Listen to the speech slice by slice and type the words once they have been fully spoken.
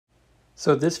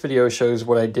So this video shows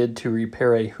what I did to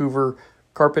repair a Hoover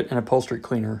carpet and upholstery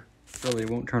cleaner. Really, it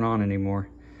won't turn on anymore.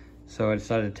 So I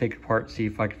decided to take it apart, see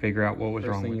if I could figure out what was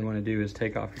wrong with it. First thing you want to do is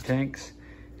take off your tanks,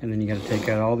 and then you got to take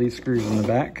out all these screws in the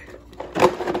back.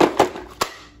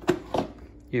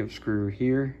 You have a screw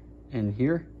here and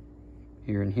here,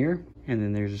 here and here, and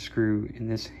then there's a screw in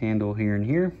this handle here and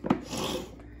here.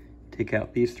 Take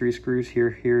out these 3 screws here,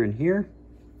 here, and here,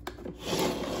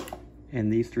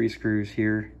 and these 3 screws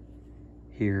here,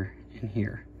 here, and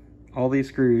here. All these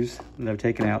screws that I've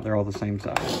taken out, they're all the same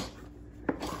size.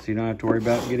 So you don't have to worry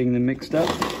about getting them mixed up.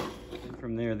 And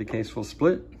from there, the case will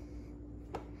split.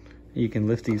 You can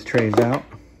lift these trays out.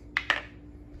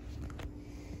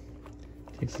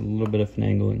 Takes a little bit of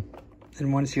finagling.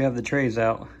 Then once you have the trays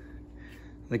out,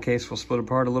 the case will split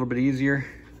apart a little bit easier.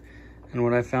 And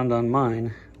what I found on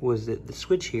mine was that the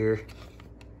switch here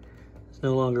is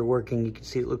no longer working. You can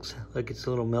see it looks like it's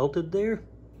a little melted there.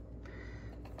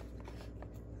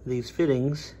 These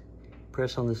fittings,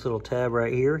 press on this little tab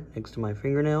right here next to my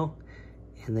fingernail,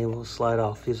 and they will slide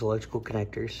off, these electrical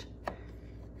connectors.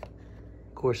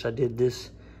 Of course, I did this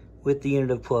with the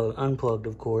unit unplugged,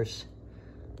 of course.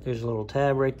 There's a little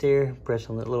tab right there.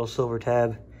 Press on that little silver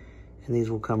tab, and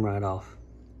these will come right off.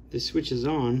 This switch is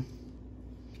on,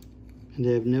 and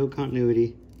I have no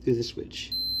continuity through the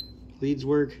switch. Leads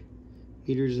work,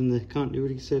 meters in the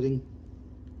continuity setting.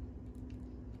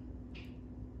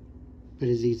 But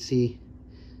as you can see,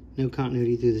 no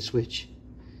continuity through the switch,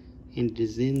 and it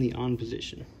is in the on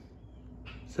position.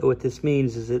 So what this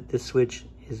means is that this switch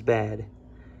is bad.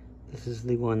 This is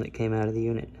the one that came out of the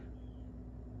unit.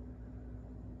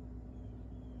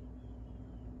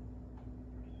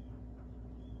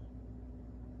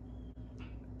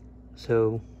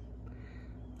 So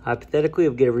hypothetically,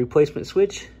 I'll get a replacement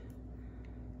switch,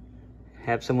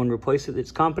 have someone replace it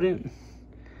that's competent,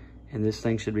 and this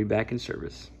thing should be back in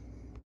service.